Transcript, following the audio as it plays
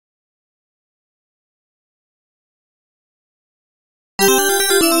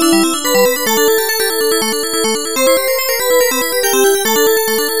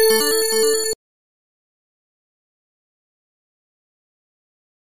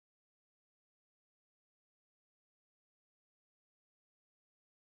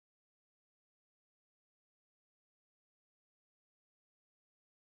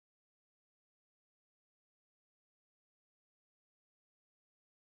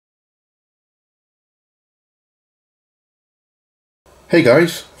Hey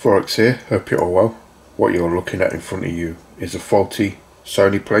guys, Forex here, hope you're all well. What you're looking at in front of you is a faulty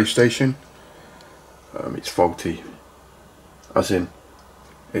Sony PlayStation. It's faulty as in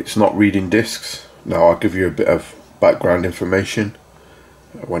it's not reading discs. Now I'll give you a bit of background information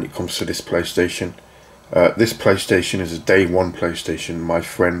when it comes to this PlayStation. This PlayStation is a day one PlayStation. My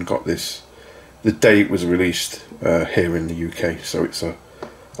friend got this the day it was released here in the UK, so it's a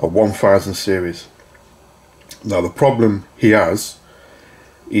 1000 series. Now the problem he has,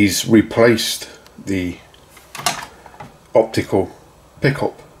 he's replaced the optical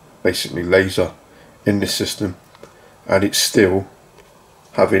pickup, basically laser, in this system, and it's still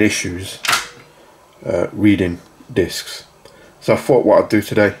having issues reading discs. So I thought what I'd do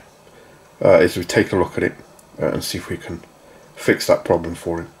today is we take a look at it and see if we can fix that problem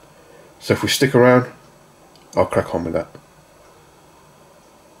for him. So if we stick around, I'll crack on with that.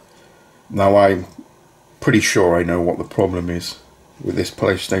 Now I'm pretty sure I know what the problem is with this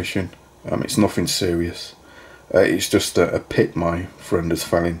PlayStation. It's nothing serious. It's just a pit my friend has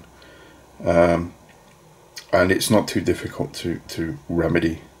fell in, and it's not too difficult to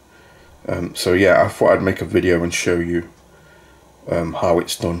remedy. So yeah, I thought I'd make a video and show you how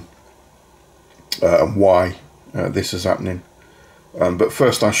it's done and why this is happening. But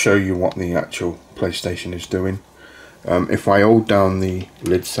first I'll show you what the actual PlayStation is doing. If I hold down the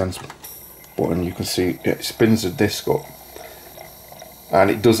lid sense button, you can see it spins the disc up, and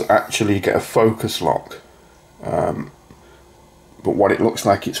it does actually get a focus lock, but what it looks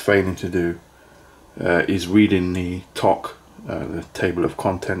like it's failing to do is reading the TOC, the table of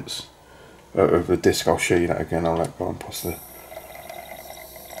contents of the disc. I'll show you that again. I'll let go and pause there.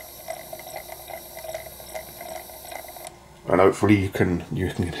 And hopefully you can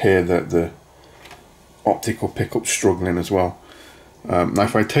hear that the optical pickup struggling as well. Now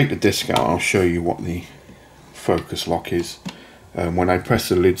if I take the disc out, I'll show you what the focus lock is. When I press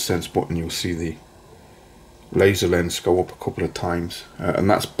the lid sense button, you'll see the laser lens go up a couple of times, and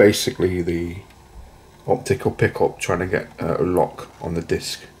that's basically the optical pickup trying to get a lock on the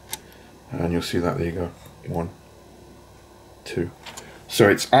disc, and you'll see that. There you go, 1, 2. So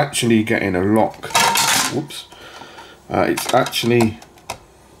it's actually getting a lock. Whoops. It's actually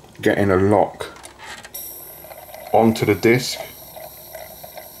getting a lock onto the disc.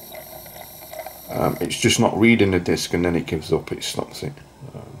 It's just not reading the disc, and then it gives up, it stops it.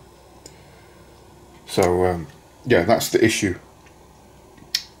 Yeah, that's the issue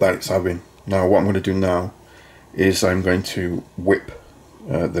that it's having. Now what I'm going to do now is I'm going to whip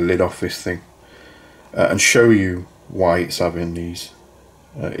the lid off this thing and show you why it's having these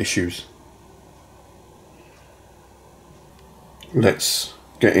issues. Let's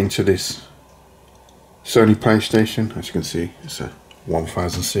get into this Sony PlayStation. As you can see, it's a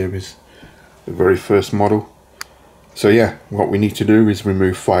 1000 series, the very first model. So yeah, what we need to do is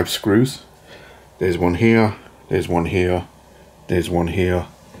remove 5 screws. There's one here, there's one here, there's one here,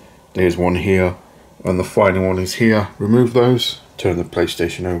 there's one here, and the final one is here. Remove those, turn the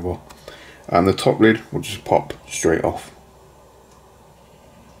PlayStation over, and the top lid will just pop straight off.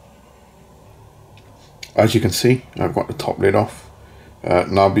 As you can see, I've got the top lid off.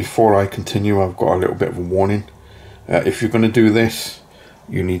 Now before I continue, I've got a little bit of a warning. If you're going to do this,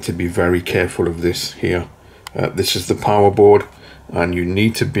 you need to be very careful of this here. This is the power board, and you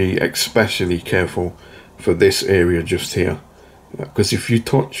need to be especially careful for this area just here, because if you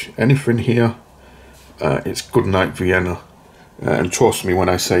touch anything here, it's good night Vienna, and trust me when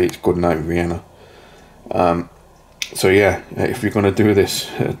I say it's good night Vienna. So yeah, if you're going to do this,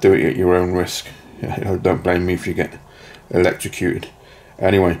 do it at your own risk. Don't blame me if you get electrocuted.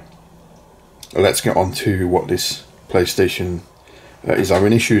 Anyway, let's get on to what this PlayStation is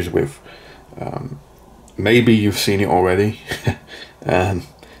having issues with. Maybe you've seen it already,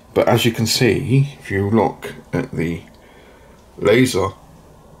 but as you can see, if you look at the laser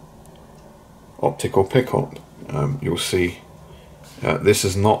optical pickup, you'll see this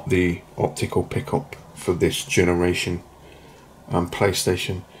is not the optical pickup for this generation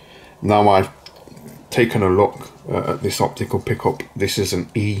PlayStation. Now I've taken a look at this optical pickup. This is an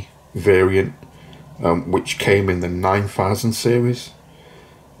E variant, which came in the 9000 series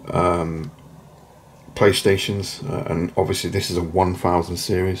PlayStations, and obviously this is a 1000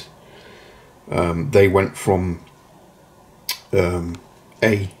 series. They went from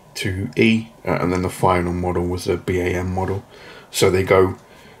A to E, and then the final model was a BAM model. So they go,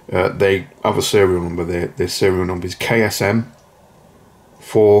 they have a serial number. Their serial number is KSM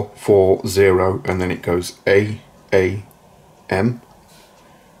 440, and then it goes AAM,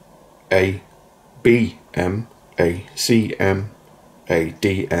 ABM, ACM,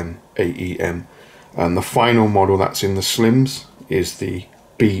 ADM, AEM, and the final model that's in the slims is the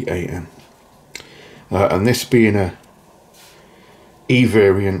BAM. And this being a E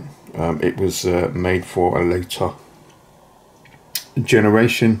variant, it was made for a later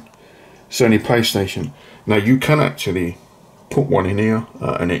generation Sony PlayStation. Now you can actually put one in here,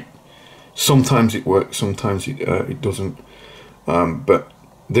 and sometimes it works, sometimes it doesn't. But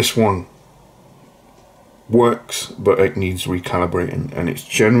this one works, but it needs recalibrating, and it's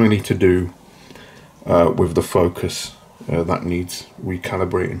generally to do with the focus that needs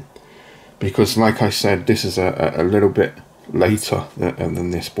recalibrating, because like I said, this is a little bit later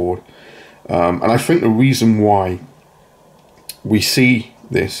than this board, and I think the reason why we see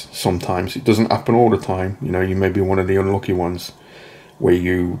this sometimes, it doesn't happen all the time, you know, you may be one of the unlucky ones where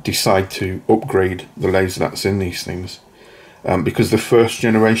you decide to upgrade the laser that's in these things, because the first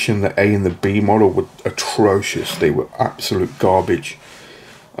generation, the A and the B model, were atrocious. They were absolute garbage.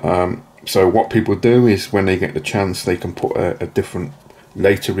 So what people do is when they get the chance, they can put a different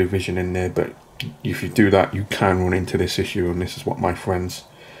later revision in there, but if you do that, you can run into this issue, and this is what my friends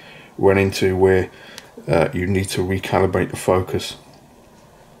run into, where you need to recalibrate the focus.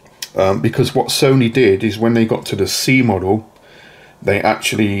 Because what Sony did is when they got to the C model, they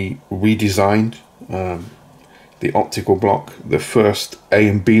actually redesigned the optical block. The first A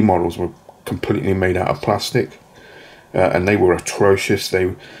and B models were completely made out of plastic, and they were atrocious.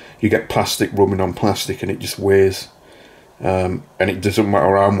 You get plastic rubbing on plastic and it just wears, and it doesn't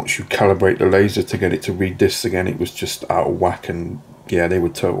matter how much you calibrate the laser to get it to read this again, it was just out of whack, and yeah, they were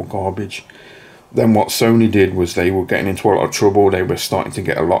total garbage. Then what Sony did was they were getting into a lot of trouble. They were starting to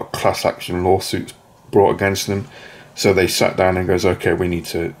get a lot of class action lawsuits brought against them. So they sat down and goes, okay, we need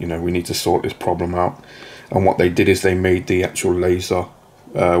to sort this problem out. And what they did is they made the actual laser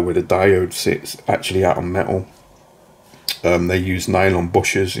where the diode sits actually out of metal. They used nylon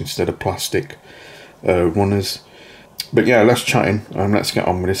bushers instead of plastic runners. But yeah, less chatting and let's get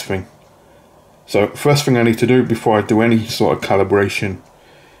on with this thing. So first thing I need to do before I do any sort of calibration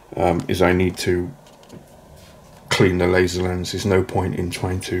is I need to clean the laser lens. There's no point in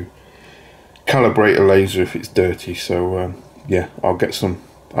trying to calibrate a laser if it's dirty. So yeah, I'll get some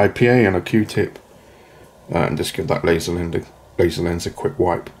IPA and a Q-tip and just give that laser lens a quick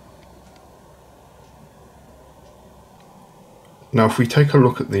wipe. Now if we take a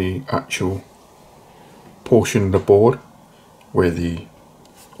look at the actual portion of the board where the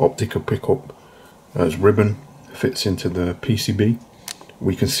optical pickup as ribbon fits into the PCB,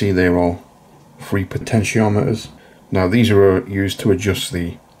 we can see there are 3 potentiometers. Now these are used to adjust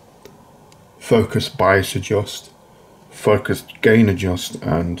the focus bias adjust, focus gain adjust,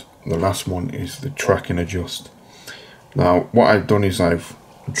 and the last one is the tracking adjust. Now what I've done is I've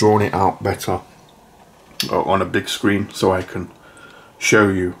drawn it out better on a big screen so I can show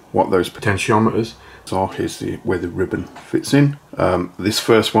you what those potentiometers are. Here's where the ribbon fits in. This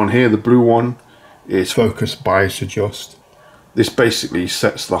first one here, the blue one, is focus bias adjust. This basically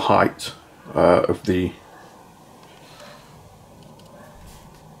sets the height of the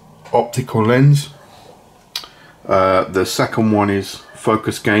optical lens. The second one is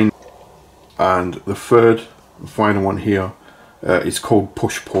focus gain, and the third and final one here is called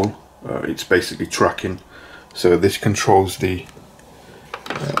push pull. It's basically tracking, so this controls the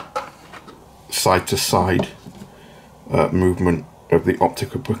side to side movement of the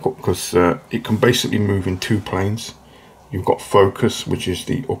optical pickup, because it can basically move in 2 planes. You've got focus, which is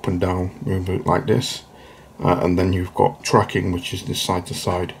the up and down movement like this, and then you've got tracking, which is the side to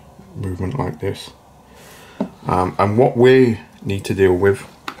side movement like this. And what we need to deal with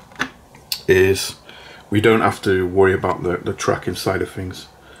is we don't have to worry about the tracking side of things.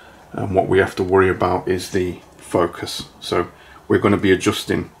 What we have to worry about is the focus. So we're going to be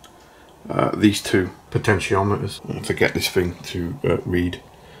adjusting these 2 potentiometers to get this thing to read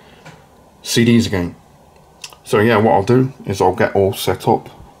CDs again. So yeah, what I'll do is I'll get all set up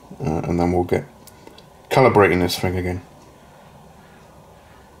and then we'll get calibrating this thing again.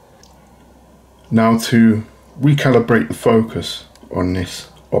 Now to recalibrate the focus on this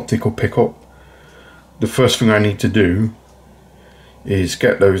optical pickup, the first thing I need to do is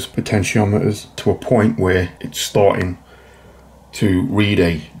get those potentiometers to a point where it's starting to read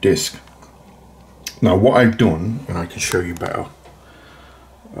a disc. Now what I've done, and I can show you better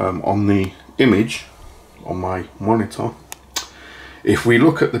on the image on my monitor, if we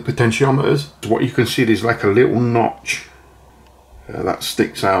look at the potentiometers, what you can see is like a little notch that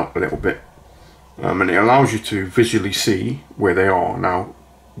sticks out a little bit, and it allows you to visually see where they are. Now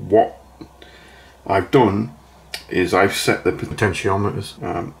what I've done is I've set the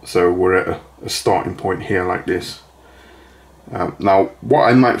potentiometers, so we're at a starting point here like this. Now what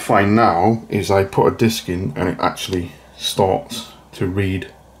I might find now is I put a disc in and it actually starts to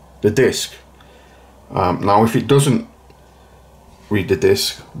read the disc. Now if it doesn't read the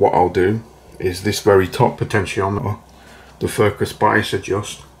disc, what I'll do is this very top potentiometer, the focus bias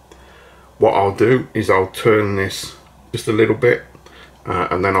adjust, what I'll do is I'll turn this just a little bit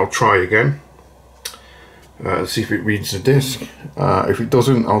and then I'll try again and see if it reads the disc. If it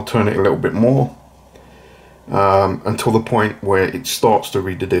doesn't, I'll turn it a little bit more until the point where it starts to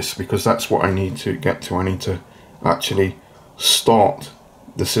read the disc, because that's what I need to get to. I need to actually start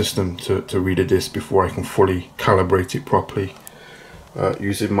the system to read a disc before I can fully calibrate it properly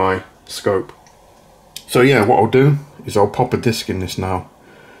using my scope. So yeah, what I'll do is I'll pop a disc in this now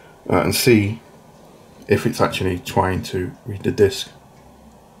and see if it's actually trying to read the disc.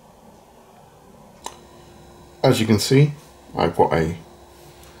 As you can see, I've got a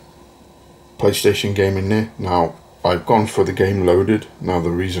PlayStation game in there. Now I've gone for the game loaded. Now the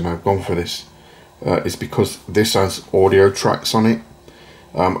reason I've gone for this is because this has audio tracks on it,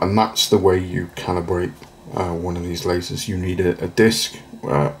 and that's the way you calibrate one of these lasers. You need a disc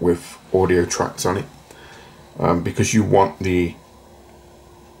with audio tracks on it, because you want the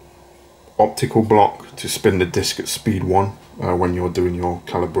optical block to spin the disc at speed 1 when you're doing your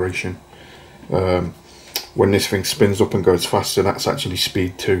calibration. When this thing spins up and goes faster, that's actually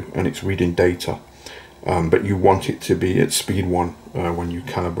speed 2 and it's reading data, but you want it to be at speed 1 when you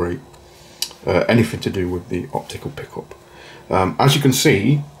calibrate anything to do with the optical pickup. As you can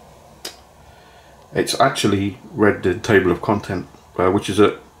see, it's actually read the table of content, which is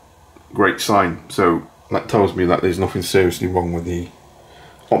a great sign. So that tells me that there's nothing seriously wrong with the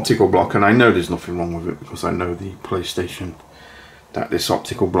optical block, and I know there's nothing wrong with it because I know the PlayStation that this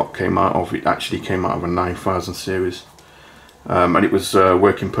optical block came out of, it actually came out of a 9000 series, and it was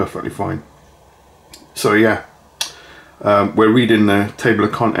working perfectly fine. So yeah, we're reading the table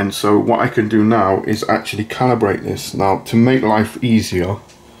of contents. So what I can do now is actually calibrate this. Now to make life easier,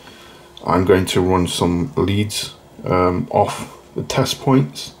 I'm going to run some leads off the test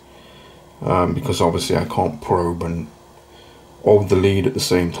points, because obviously I can't probe and hold the lead at the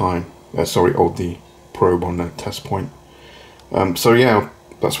same time. Hold the probe on the test point. So yeah,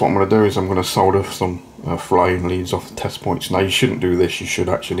 that's what I'm going to do, is I'm going to solder some flying leads off the test points. Now you shouldn't do this, you should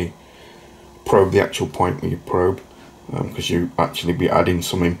actually probe the actual point where you probe, because you actually be adding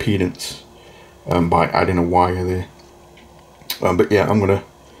some impedance by adding a wire there. But yeah, I'm going to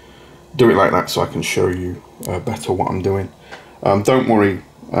do it like that so I can show you better what I'm doing. Don't worry,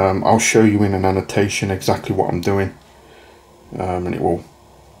 I'll show you in an annotation exactly what I'm doing, and it will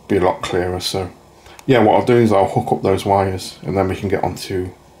be a lot clearer. So yeah, what I'll do is I'll hook up those wires and then we can get on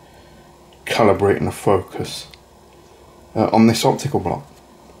to calibrating the focus on this optical block.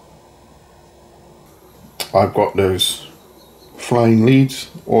 I've got those flying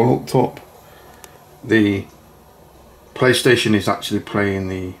leads all hooked up. The PlayStation is actually playing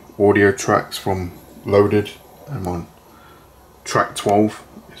the audio tracks from loaded. I'm on track 12.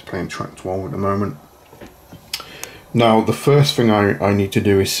 It's playing track 12 at the moment. Now the first thing I need to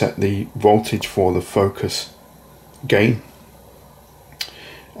do is set the voltage for the focus gain,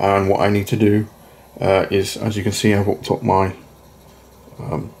 and what I need to do is, as you can see, I've hooked up my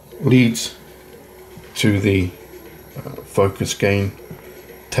leads to the focus gain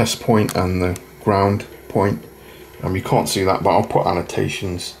test point and the ground point. You can't see that, but I'll put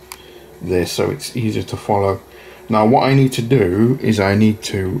annotations there so it's easier to follow. Now what I need to do is I need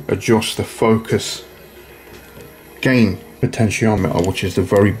to adjust the focus gain potentiometer, which is the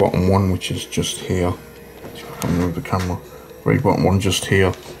very bottom one, which is just here. I'll move the camera. Very bottom one just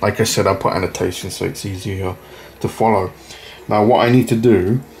here. Like I said, I'll put annotations so it's easier to follow. Now what I need to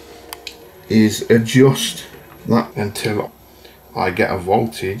do is adjust that until I get a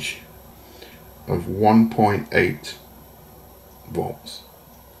voltage of 1.8 volts.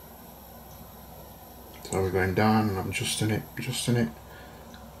 So we're going down and I'm adjusting it,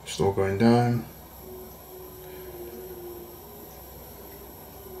 still going down.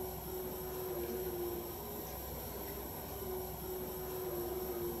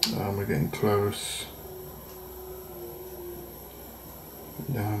 We're getting close.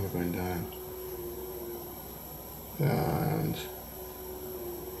 Down, we're going down. And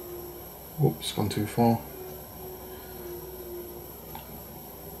whoops, gone too far.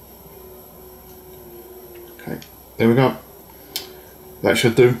 Okay, there we go. That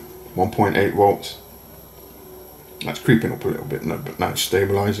should do 1.8 volts. That's creeping up a little bit, but now it's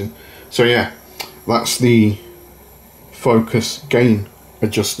stabilizing. So yeah, that's the focus gain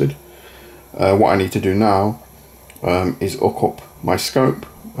adjusted. What I need to do now is hook up my scope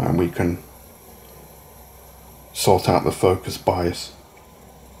and we can sort out the focus bias.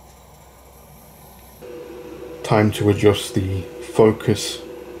 time to adjust the focus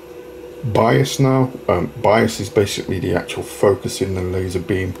bias now. Bias is basically the actual focusing the laser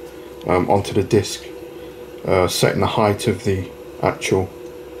beam onto the disc, setting the height of the actual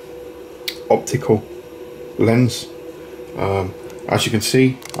optical lens. As you can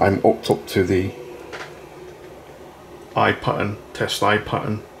see, I'm up to the eye pattern, test eye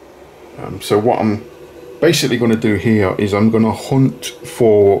pattern. So what I'm basically going to do here is I'm going to hunt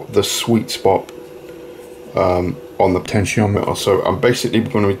for the sweet spot on the potentiometer. So I'm basically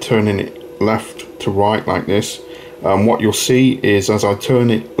going to be turning it left to right like this. What you'll see is as I turn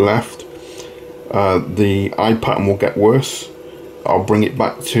it left, the eye pattern will get worse. I'll bring it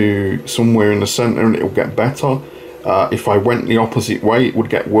back to somewhere in the center and it will get better. If I went the opposite way, it would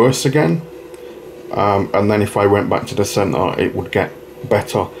get worse again. And then if I went back to the center, it would get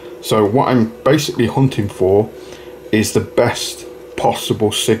better. So what I'm basically hunting for is the best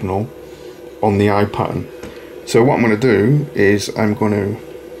possible signal on the eye pattern. So what I'm going to do is I'm going to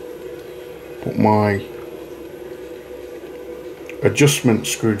put my adjustment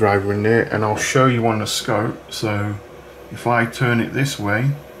screwdriver in there, and I'll show you on the scope. So if I turn it this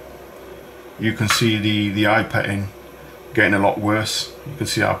way, you can see the eye pattern getting a lot worse. You can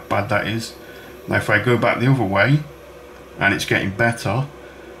see how bad that is. Now if I go back the other way, and it's getting better.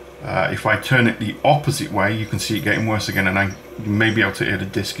 If I turn it the opposite way, you can see it getting worse again, and I may be able to hear the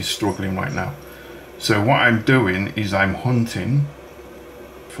disc is struggling right now. So what I'm doing is I'm hunting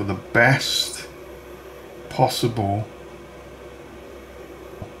for the best possible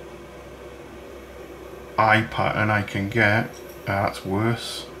eye pattern I can get. That's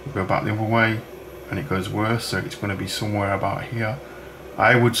worse. We'll go back the other way and it goes worse, so it's going to be somewhere about here.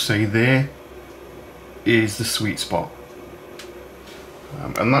 I would say there is the sweet spot.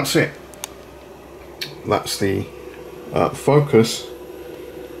 And that's it. That's the focus,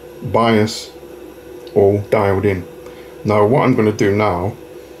 bias, all dialed in. Now what I'm going to do now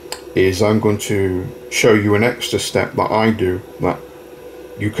is I'm going to show you an extra step that I do, that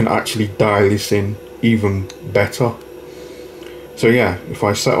you can actually dial this in even better. So yeah, if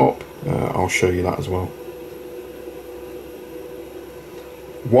I set up, I'll show you that as well.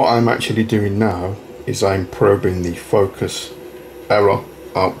 What I'm actually doing now is I'm probing the focus error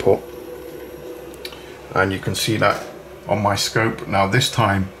output, and you can see that on my scope. Now this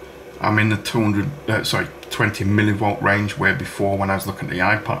time I'm in the 20 millivolt range, where before when I was looking at the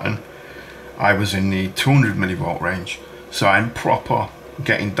eye pattern I was in the 200 millivolt range. So I'm proper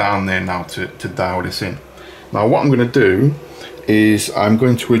getting down there now to dial this in. Now what I'm going to do is I'm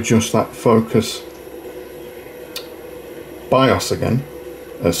going to adjust that focus bias again,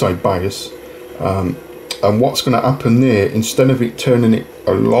 bias. And what's going to happen there, instead of it turning it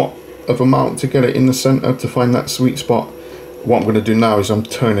a lot of amount to get it in the center to find that sweet spot, what I'm going to do now is I'm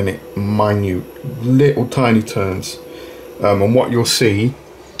turning it minute, little tiny turns. And what you'll see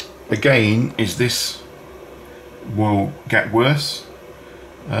again is this will get worse,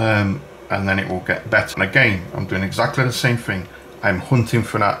 and then it will get better. And again, I'm doing exactly the same thing. I'm hunting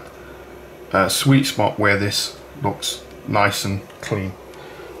for that sweet spot where this looks nice and clean.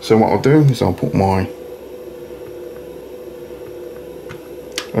 So what I'll do is I'll put my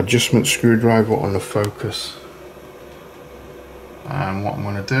adjustment screwdriver on the focus, and what I'm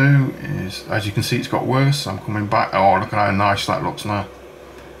going to do is, as you can see, it's got worse. I'm coming back. Oh, look at how nice that looks now.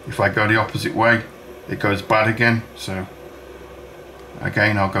 If I go the opposite way, it goes bad again. So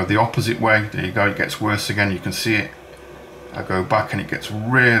again, I'll go the opposite way. There you go, it gets worse again. You can see it. I go back and it gets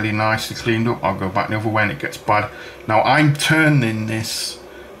really nicely cleaned up. I'll go back the other way and it gets bad. Now I'm turning this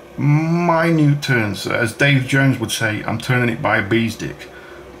minute turns. As Dave Jones would say, I'm turning it by a bee's dick.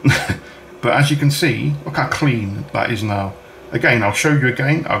 But as you can see, look how clean that is now. Again, I'll show you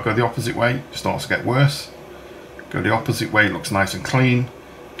again. I'll go the opposite way, it starts to get worse. Go the opposite way, it looks nice and clean.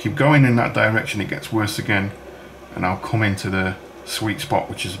 Keep going in that direction, it gets worse again. And I'll come into the sweet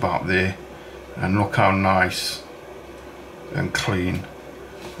spot, which is about there. And look how nice and clean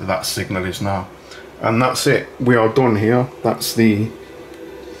that signal is now. And that's it, we are done here. That's the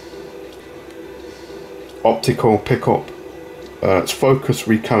optical pickup. It's focus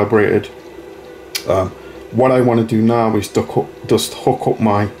recalibrated. What I want to do now is just hook up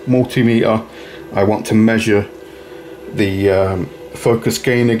my multimeter. I want to measure the focus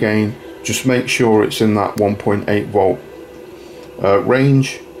gain again. Just make sure it's in that 1.8 volt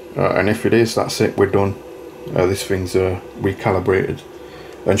range, and if it is, that's it, we're done. This thing's recalibrated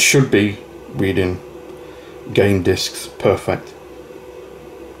and should be reading gain discs perfect.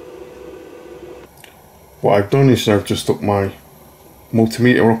 What I've done is I've just stuck my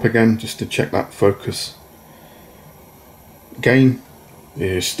multimeter up again just to check that focus gain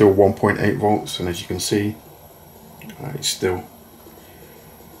is still 1.8 volts, and as you can see It's still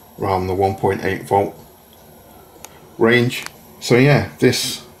around the 1.8 volt range. So yeah,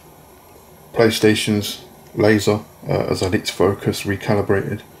 this PlayStation's laser has had its focus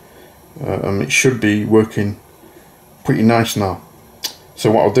recalibrated. It should be working pretty nice now.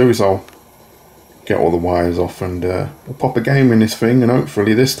 So what I'll do is I'll get all the wires off and we'll pop a game in this thing, and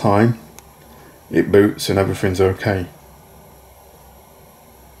hopefully this time it boots and everything's okay.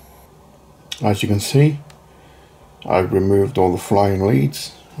 As you can see, I've removed all the flying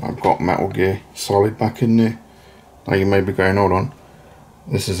leads. I've got Metal Gear Solid back in there. Now you may be going, hold on,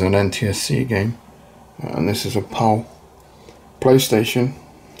 this is an NTSC game and this is a PAL PlayStation.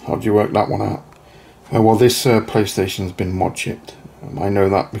 How do you work that one out? Well, this PlayStation's been mod chipped. I know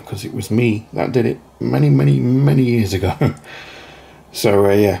that because it was me that did it many years ago. So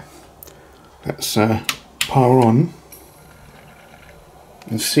yeah, let's power on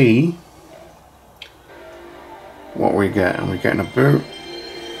and see what we get. And we're getting a boot,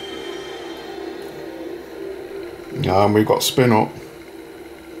 and we've got spin up,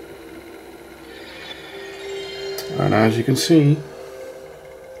 and as you can see,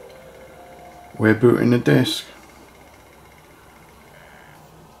 we're booting the disc.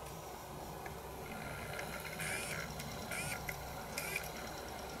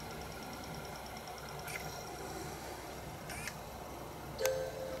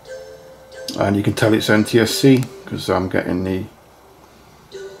 And you can tell it's NTSC because I'm getting the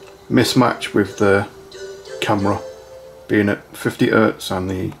mismatch with the camera being at 50 Hz and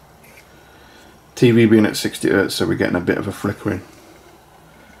the TV being at 60 Hz, so we're getting a bit of a flickering.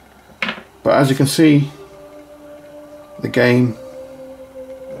 But as you can see, the game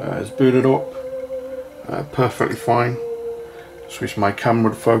is booted up perfectly fine. Switch my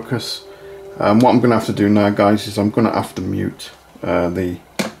camera to focus. What I'm going to have to do now, guys, is I'm going to have to mute the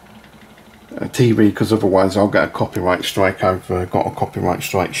TV, because otherwise I'll get a copyright strike. I've got a copyright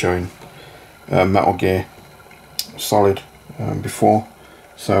strike showing Metal Gear Solid before,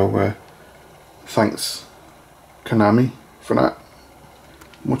 so thanks Konami for that,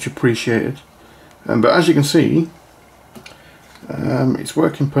 much appreciated. But as you can see, it's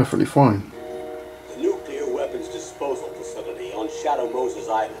working perfectly fine. The nuclear weapons disposal facility on Shadow Moses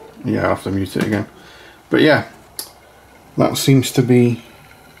Island. Yeah, I'll have to mute it again. But yeah, that seems to be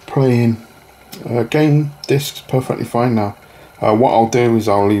playing game discs perfectly fine now. What I'll do is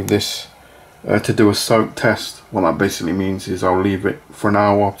I'll leave this to do a soak test. What that basically means is I'll leave it for an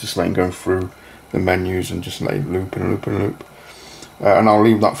hour, just letting go through the menus and just let it loop and loop and loop. And I'll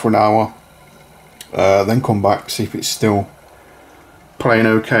leave that for an hour, then come back, see if it's still playing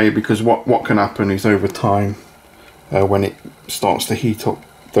okay, because what can happen is over time, when it starts to heat up,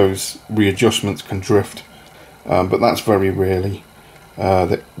 those readjustments can drift, but that's very rarely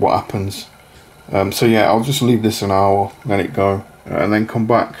what happens. So yeah, I'll just leave this an hour, let it go, and then come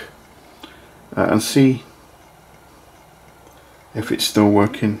back and see if it's still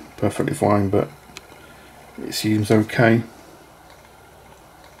working perfectly fine, but it seems okay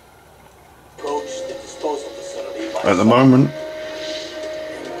at the moment.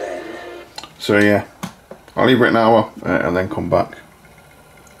 So yeah, I'll leave it an hour and then come back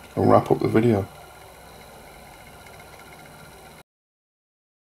and wrap up the video.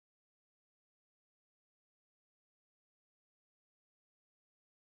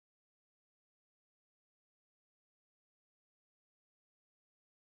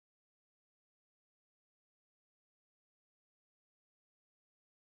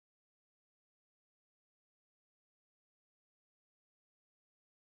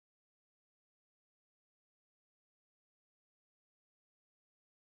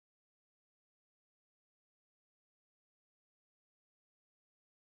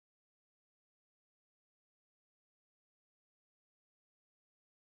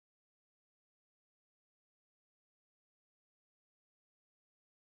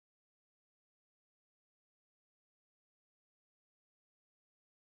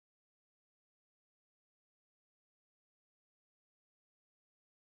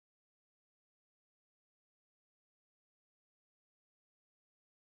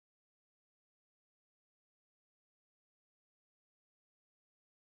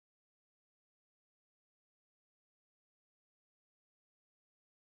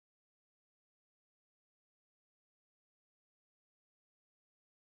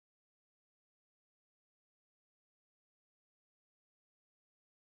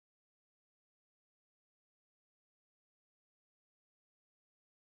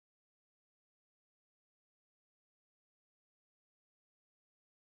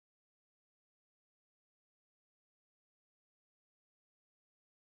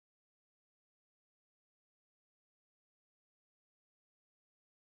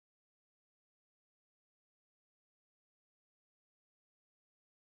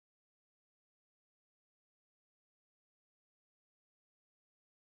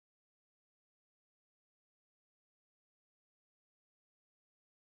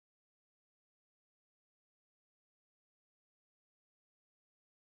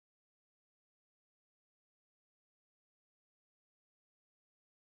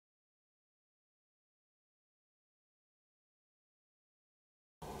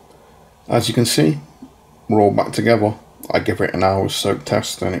 As you can see, we're all back together. I gave it an hour's soak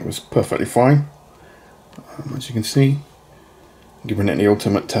test and it was perfectly fine. As you can see, giving it the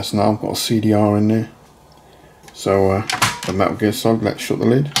ultimate test now. I've got a CDR in there. So the Metal Gear Solid, let's shut the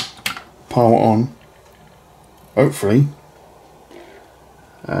lid, power on. Hopefully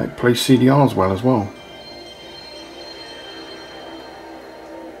it plays CDR as well.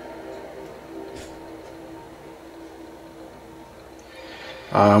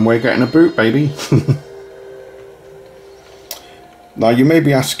 And we're getting a boot, baby. Now you may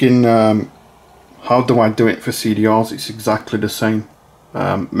be asking, how do I do it for CDRs? It's exactly the same.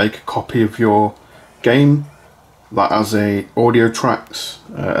 Make a copy of your game that has a audio tracks,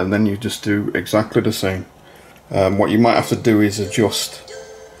 and then you just do exactly the same. What you might have to do is adjust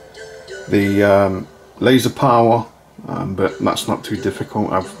the laser power, but that's not too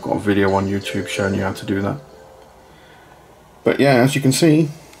difficult. I've got a video on YouTube showing you how to do that. But yeah, as you can see,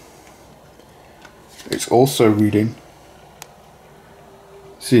 it's also reading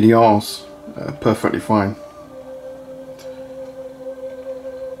CDRs perfectly fine.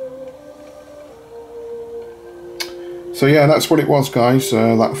 So yeah, that's what it was, guys.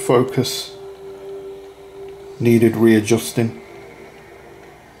 That focus needed readjusting,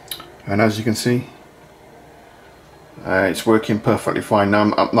 and as you can see, it's working perfectly fine.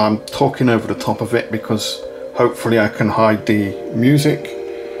 Now I'm talking over the top of it because hopefully I can hide the music,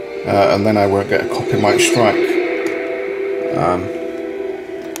 and then I won't get a copyright strike.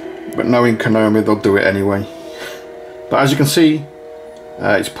 But knowing Konami, they'll do it anyway. But as you can see,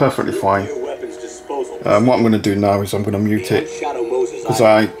 it's perfectly fine. What I'm going to do now is I'm going to mute it because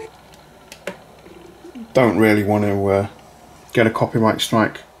I don't really want to get a copyright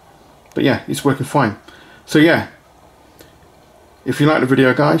strike. But yeah, it's working fine. So yeah, if you like the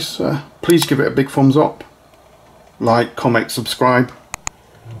video, guys, please give it a big thumbs up. Like, comment, subscribe,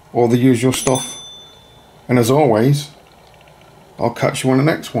 all the usual stuff. And as always, I'll catch you on the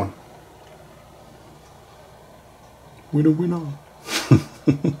next one. Winner.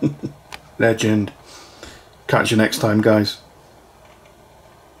 Legend. Catch you next time, guys.